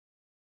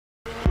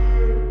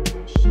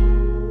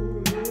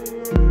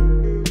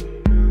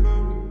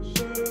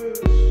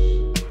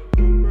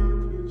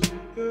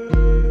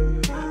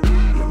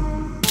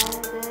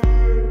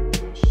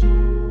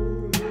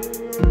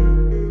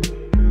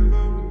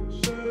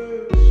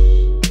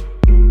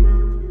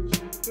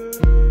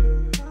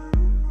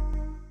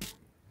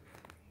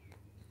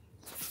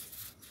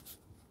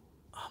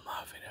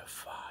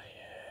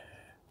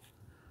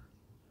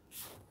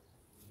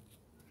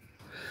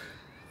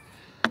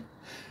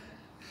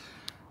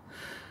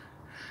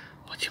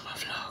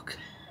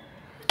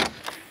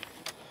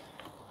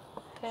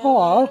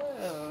Hello.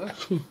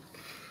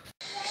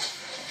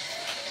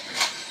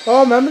 Oh,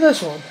 I remember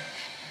this one.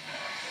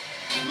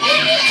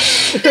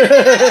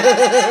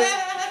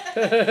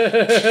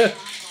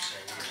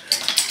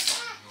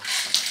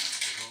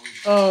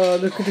 Oh,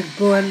 look at the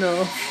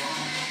bueno.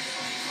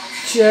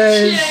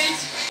 Cheers.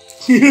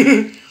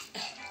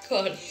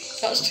 God,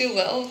 that's too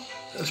little.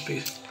 That's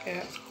beast.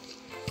 Yeah.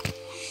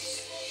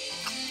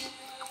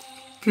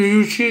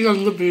 Beauty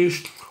and the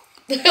Beast.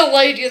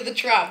 Lady of the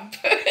Tramp.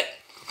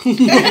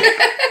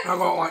 I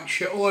got like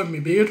shit all over my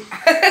beard.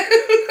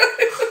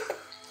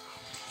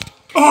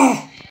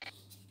 Oh!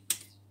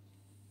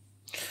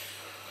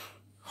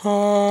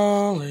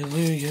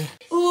 Hallelujah.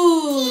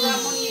 Ooh,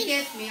 that one you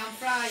gave me on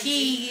Friday.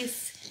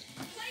 Cheese.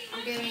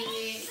 I'm giving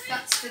you.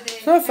 That's for the.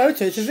 It's not a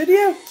photo, it's a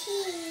video.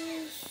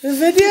 It's a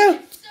video.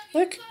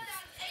 Look.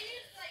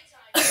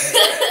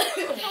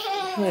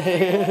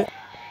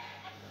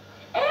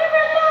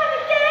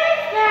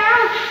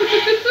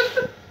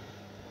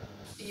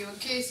 You and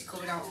Casey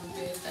coming out on the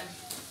birthday.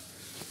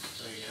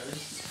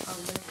 On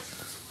the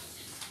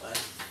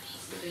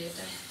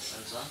birthday.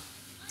 When's that?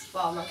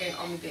 Well, I'm not going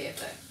on my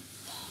birthday.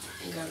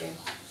 I'm going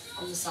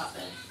on the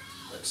Saturday.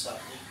 Let's start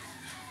it.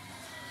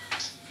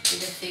 The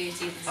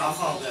 13th. I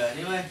can't go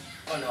anyway.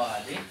 Oh no,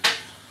 ID.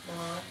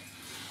 Why?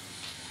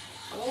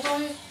 How old are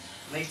you?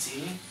 I'm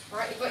 18.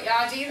 Right, you got your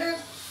ID then?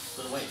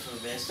 Gotta wait for a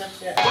birthday.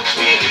 Yeah.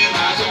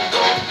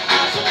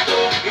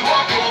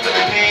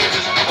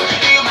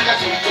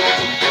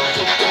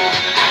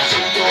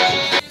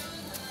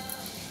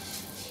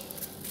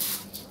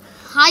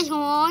 Hi,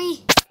 hi.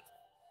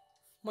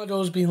 My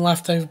door's been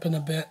left open a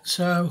bit,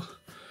 so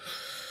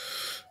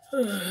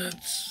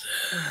it's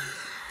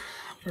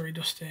very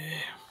dusty,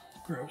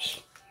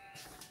 gross.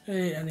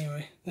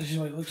 Anyway, this is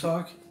what it looks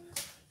like.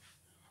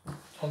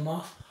 On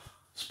that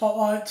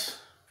spotlight,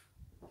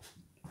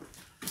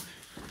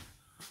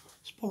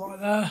 spotlight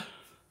there,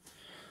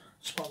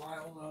 spotlight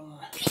all down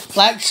there.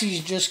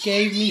 Lexi's just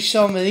gave me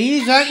some of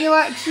these, haven't you,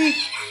 Lexi?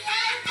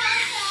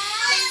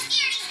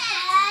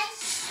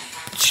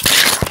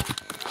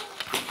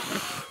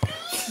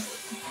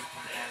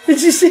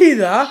 Did you see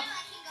that?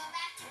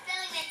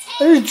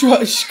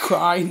 She's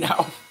crying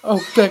now. I'll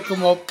pick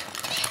him up.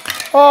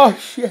 Oh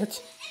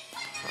shit.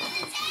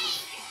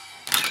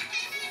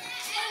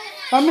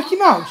 That Mickey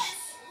Mouse?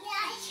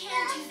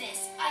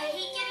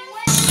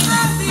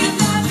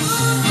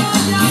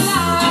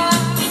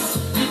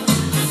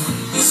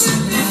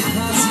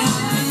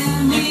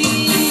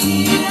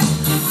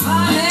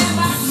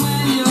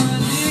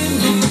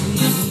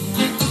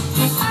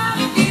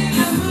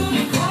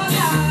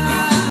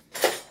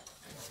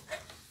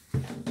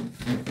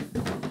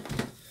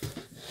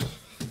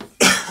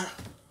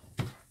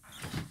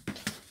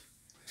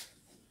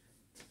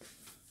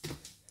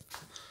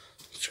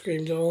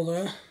 Screamed all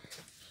there.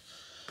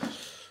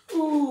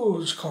 Ooh,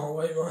 just can't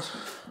wait, man.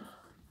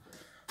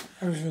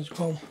 Everything's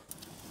calm.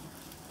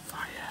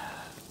 Fire.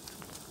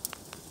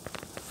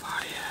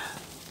 Fire.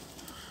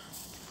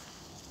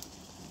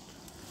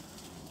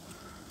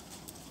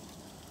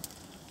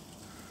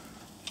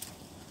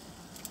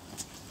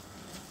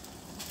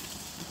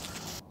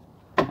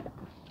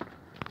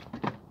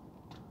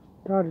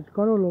 God, it's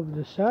gone all over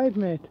the side,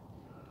 mate.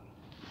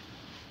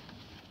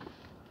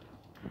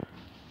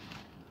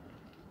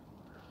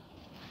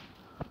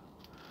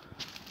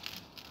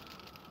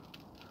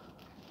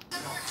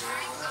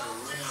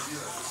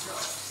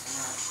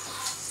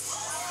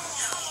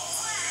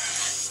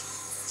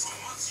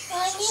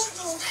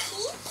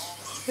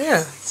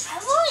 Yeah. I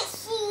want to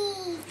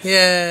see.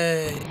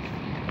 Yay.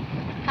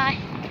 Hi.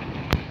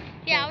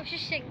 Yeah, I was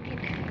just thinking.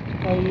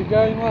 How are you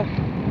going, lad?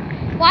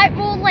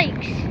 Whitemore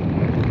Lakes.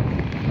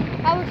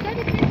 I was going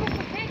to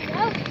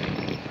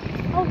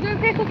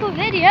pick up a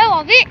video.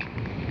 Of it.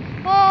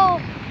 Well,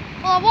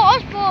 I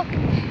was, but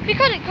we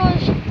couldn't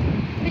because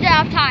we don't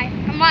have time.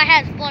 And my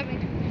head's blowing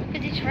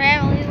because it's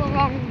really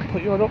wrong.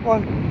 Put your up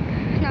one.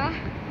 No.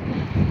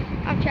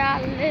 I'm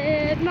trying to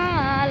live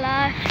my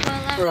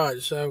life.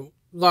 Right, so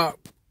that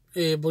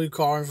blue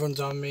car in front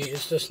of me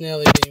is just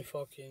nearly being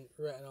fucking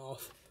written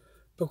off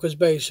because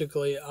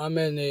basically I'm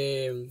in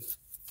the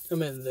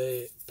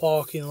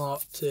parking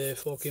lot to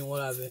fucking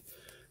whatever,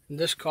 and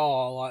this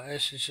car like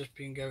this has just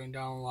been going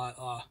down like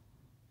that,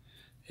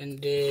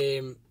 and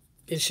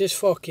it's just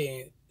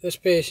fucking this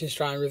person's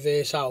trying to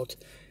reverse out,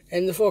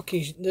 and the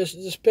fucking the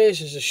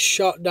space is just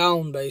shut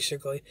down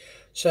basically,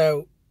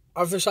 so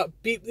I've just like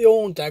beep the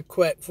horn dead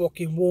quick,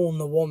 fucking warn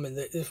the woman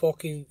that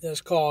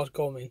this car's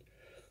coming.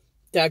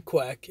 Dead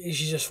quick, and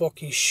she's just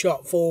fucking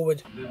shot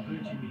forward.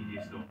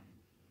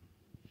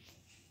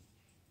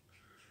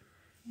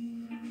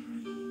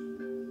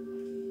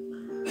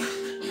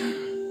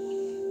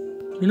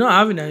 You're not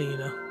having any, you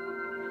know.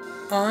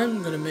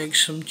 I'm gonna make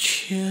some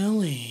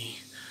chili,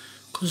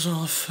 cause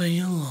I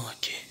feel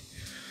like it.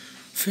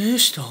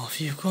 First off,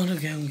 you've gotta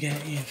go and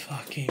get your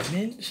fucking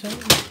mince,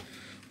 haven't you?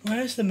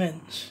 Where's the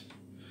mince?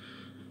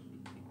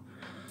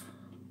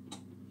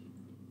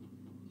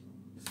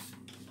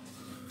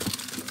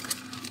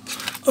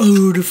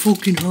 Oh, they're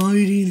fucking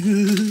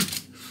hiding.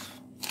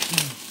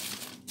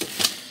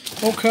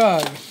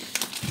 Okay.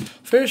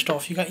 First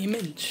off, you got your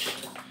mints.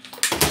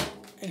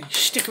 And you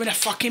stick them in a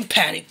fucking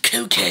pan and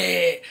cook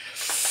it.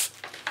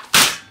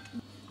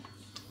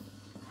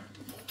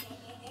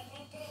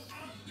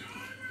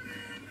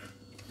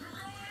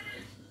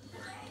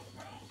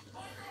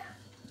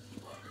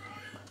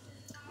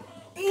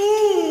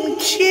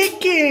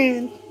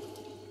 Chicken.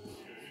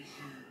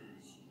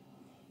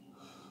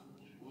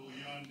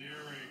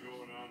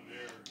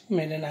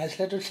 Made a nice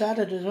little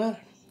salad as well.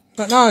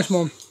 But nice,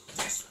 Mum.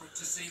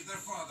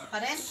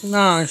 Pardon?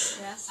 Nice.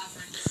 Yes.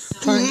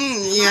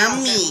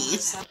 Yummy.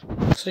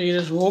 So you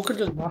just walk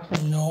into the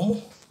bathroom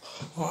normal.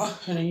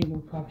 What? And then you go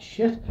grab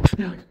shit. And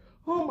you're like,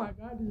 oh my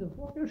god, there's a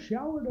fucking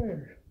shower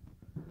there.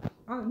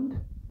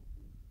 And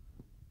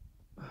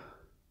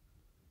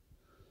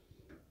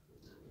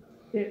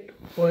it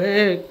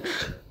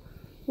works.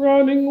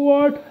 Running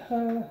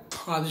water.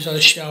 I just had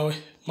a shower.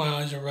 My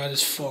eyes are red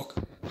as fuck.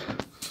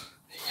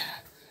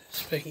 Yeah,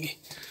 speaking.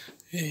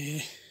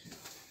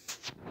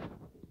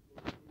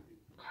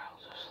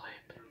 Kyle's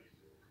asleep.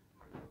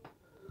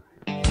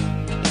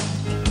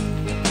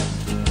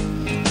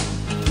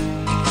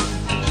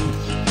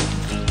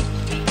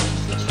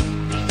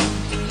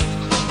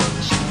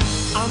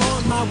 I'm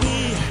on my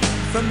way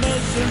from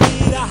misery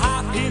to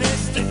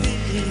happiness to thee.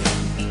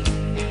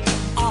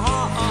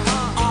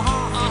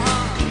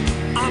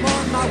 I'm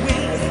on my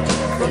way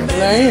from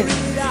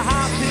misery to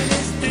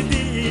happiness to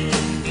thee.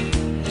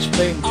 It's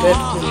playing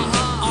Bedford.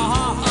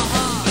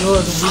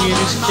 You're the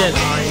weirdest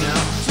Jedi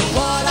now. So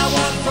what I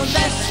want from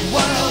this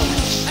world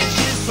and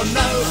years from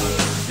now,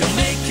 to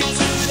make it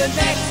to the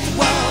next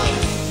world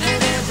and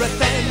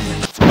everything.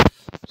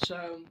 So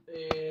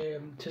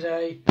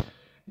today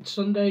it's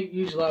Sunday.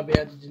 Usually I'll be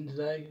editing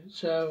today.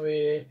 So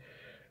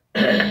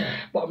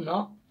but I'm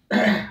not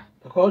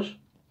because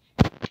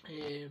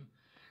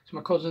it's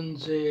my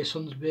cousin's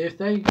son's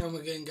birthday, and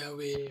we're gonna go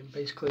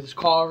basically this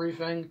carvery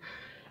thing,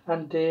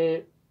 and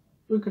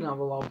we're gonna have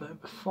a little bit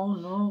of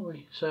fun, aren't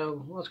we?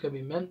 So that's gonna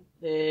be mint.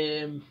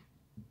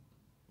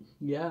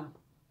 Yeah,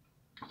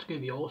 it's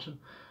gonna be awesome.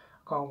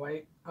 Can't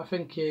wait. I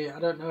think I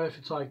don't know if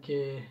it's like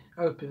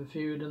open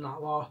food and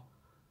that lot,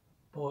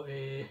 but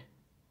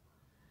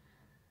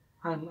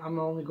I'm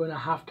only going to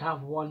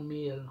have one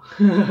meal.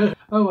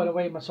 Oh, and I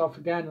weighed myself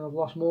again and I've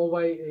lost more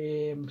weight.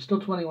 Still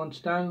 21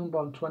 stone, but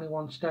I'm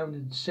 21 stone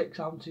and 6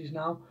 ounces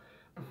now.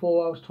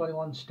 Before I was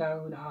 21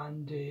 stone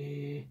and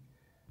I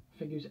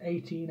think it was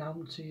 18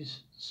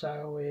 ounces.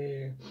 So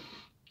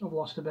I've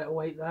lost a bit of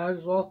weight there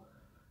as well.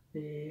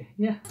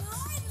 Yeah.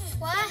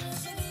 What?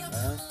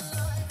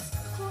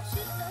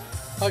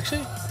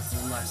 Lexi?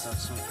 Unless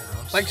that's something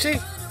else. Lexi?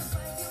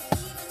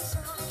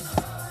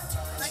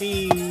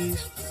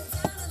 Tease.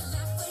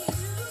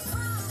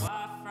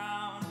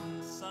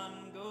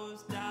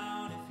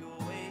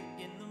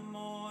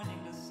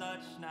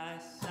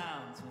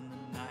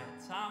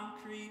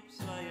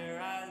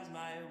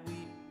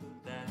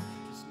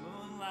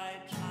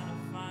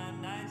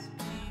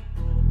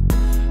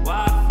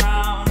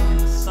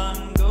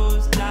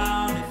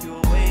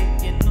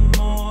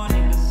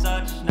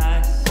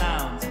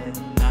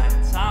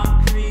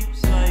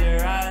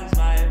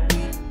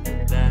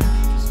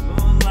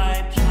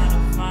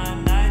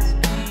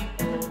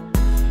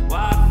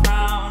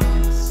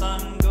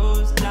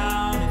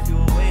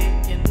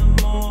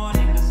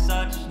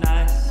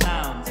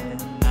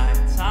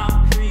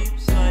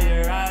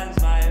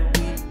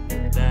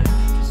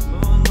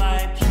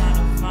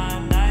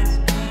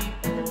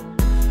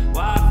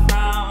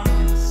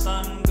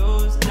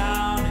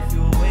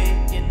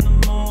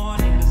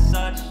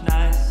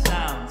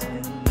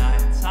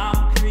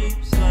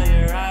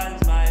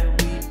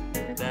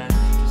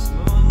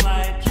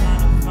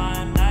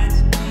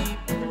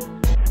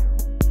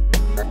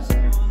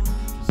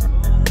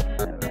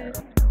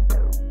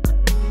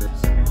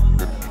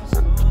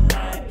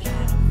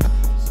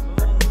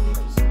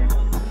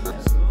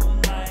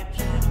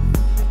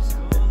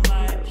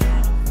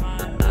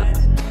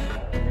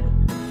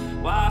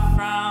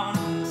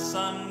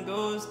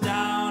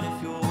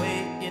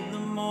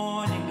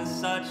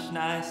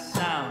 Nice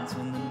sounds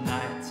when the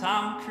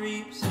nighttime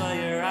creeps while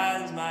your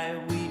eyes might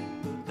weep,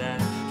 but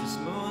that's just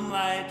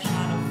moonlight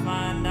trying to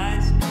find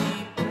nice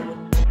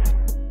people.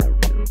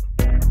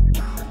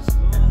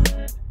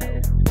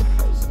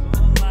 Just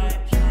moonlight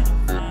trying to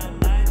find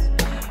nice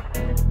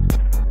people.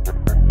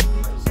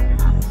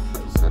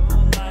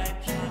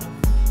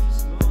 Just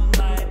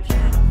moonlight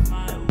trying to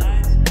find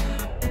nice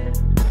people.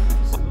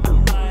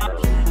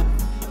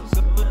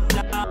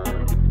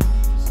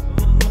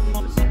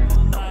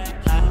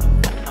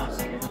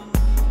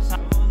 Just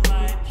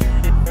moonlight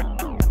trying to go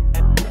down.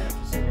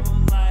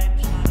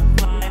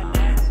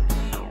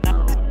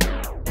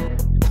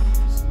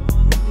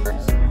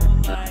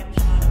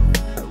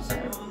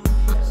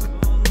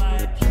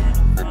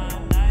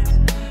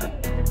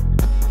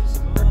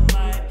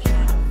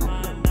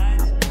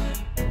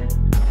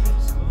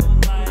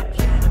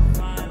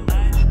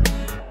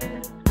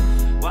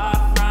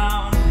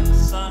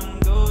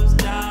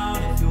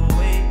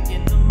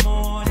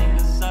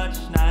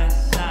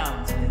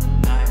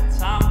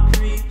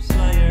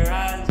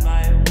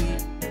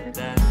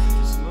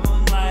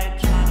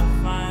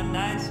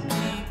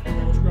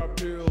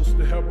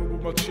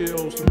 my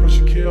chills, the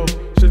pressure kills.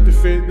 Set the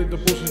fate that the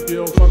bullshit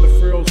deals, find the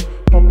thrills.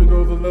 Popping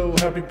all the little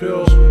happy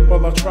pills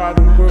while I try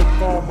to work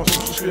on my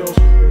social skills.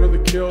 It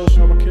really kills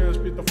how I can't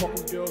speak the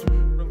fucking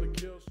gills.